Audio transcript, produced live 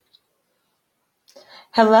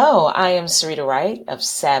Hello, I am Sarita Wright of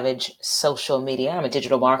Savage Social Media. I'm a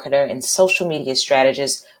digital marketer and social media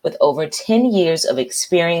strategist with over 10 years of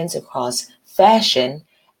experience across fashion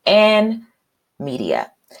and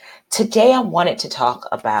media. Today, I wanted to talk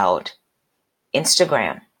about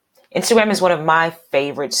Instagram. Instagram is one of my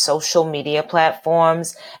favorite social media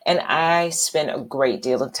platforms, and I spend a great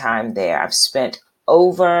deal of time there. I've spent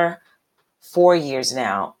over 4 years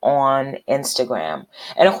now on Instagram.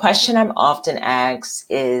 And a question I'm often asked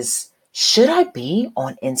is, should I be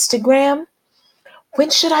on Instagram? When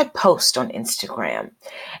should I post on Instagram?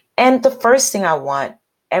 And the first thing I want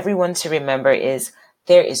everyone to remember is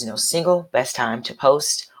there is no single best time to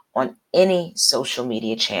post on any social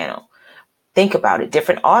media channel. Think about it.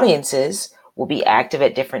 Different audiences will be active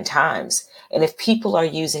at different times. And if people are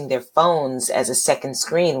using their phones as a second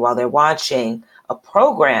screen while they're watching a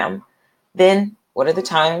program, then what are the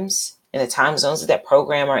times and the time zones that that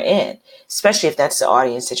program are in, especially if that's the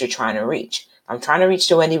audience that you're trying to reach. I'm trying to reach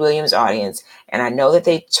the Wendy Williams audience, and I know that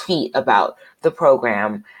they tweet about the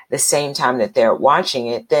program the same time that they're watching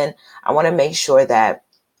it, then I want to make sure that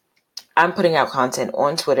I'm putting out content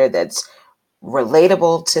on Twitter that's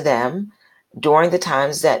relatable to them during the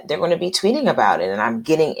times that they're going to be tweeting about it, and I'm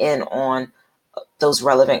getting in on those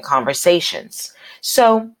relevant conversations.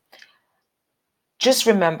 So just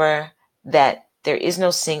remember that there is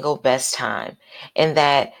no single best time, and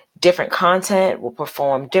that different content will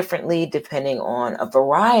perform differently depending on a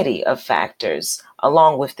variety of factors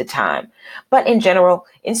along with the time. But in general,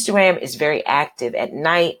 Instagram is very active at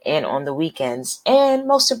night and on the weekends. And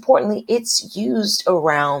most importantly, it's used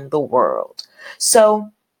around the world.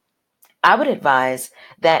 So I would advise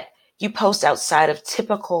that you post outside of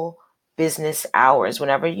typical business hours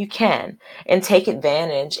whenever you can, and take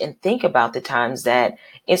advantage and think about the times that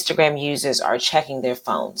Instagram users are checking their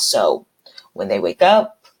phones. So when they wake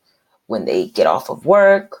up, when they get off of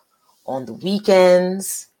work, on the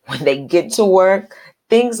weekends, when they get to work,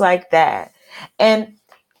 things like that. And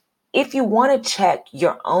if you want to check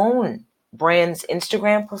your own brand's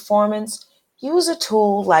Instagram performance, use a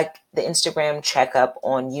tool like the Instagram checkup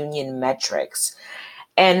on Union Metrics.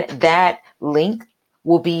 And that link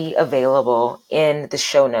will be available in the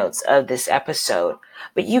show notes of this episode.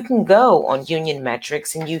 But you can go on Union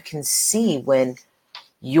Metrics and you can see when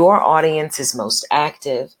your audience is most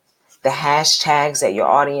active, the hashtags that your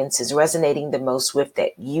audience is resonating the most with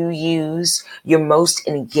that you use, your most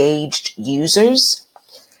engaged users.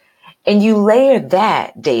 And you layer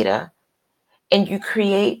that data and you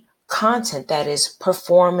create content that is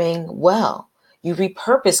performing well. You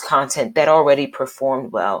repurpose content that already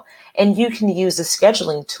performed well. And you can use a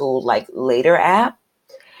scheduling tool like Later app.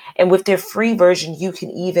 And with their free version, you can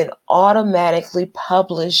even automatically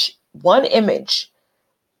publish one image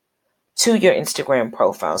to your Instagram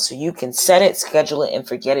profile. So you can set it, schedule it, and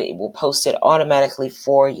forget it. It will post it automatically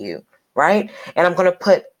for you, right? And I'm going to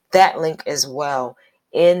put that link as well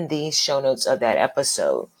in the show notes of that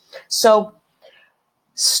episode. So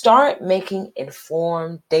start making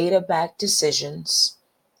informed, data-backed decisions.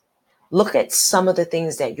 Look at some of the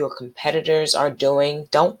things that your competitors are doing.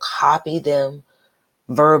 Don't copy them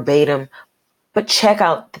verbatim, but check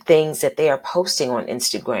out the things that they are posting on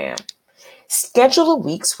Instagram. Schedule a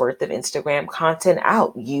week's worth of Instagram content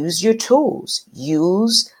out. Use your tools.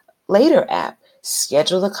 Use Later app.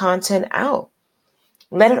 Schedule the content out.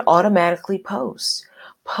 Let it automatically post.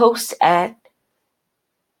 Post at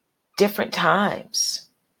different times.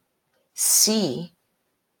 See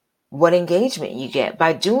what engagement you get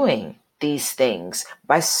by doing these things,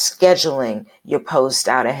 by scheduling your post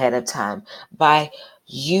out ahead of time, by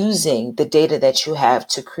using the data that you have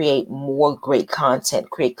to create more great content,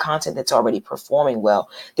 create content that's already performing well.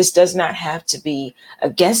 This does not have to be a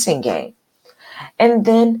guessing game. And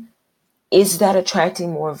then, is that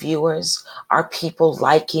attracting more viewers? Are people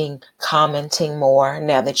liking, commenting more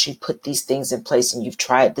now that you put these things in place and you've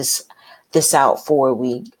tried this out for a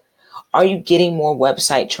week? Are you getting more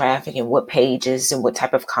website traffic, and what pages and what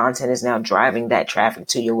type of content is now driving that traffic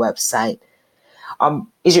to your website?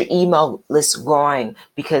 Is your email list growing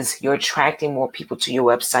because you're attracting more people to your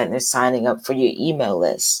website and they're signing up for your email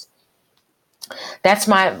list? That's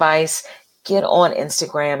my advice. Get on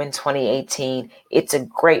Instagram in 2018. It's a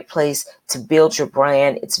great place to build your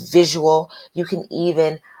brand. It's visual. You can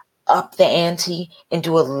even up the ante and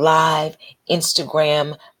do a live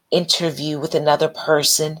Instagram interview with another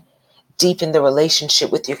person. Deepen the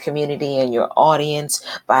relationship with your community and your audience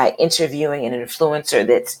by interviewing an influencer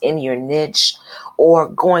that's in your niche, or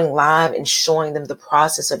going live and showing them the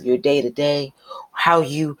process of your day-to-day, how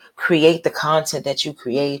you create the content that you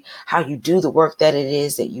create, how you do the work that it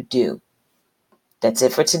is that you do. That's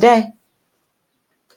it for today.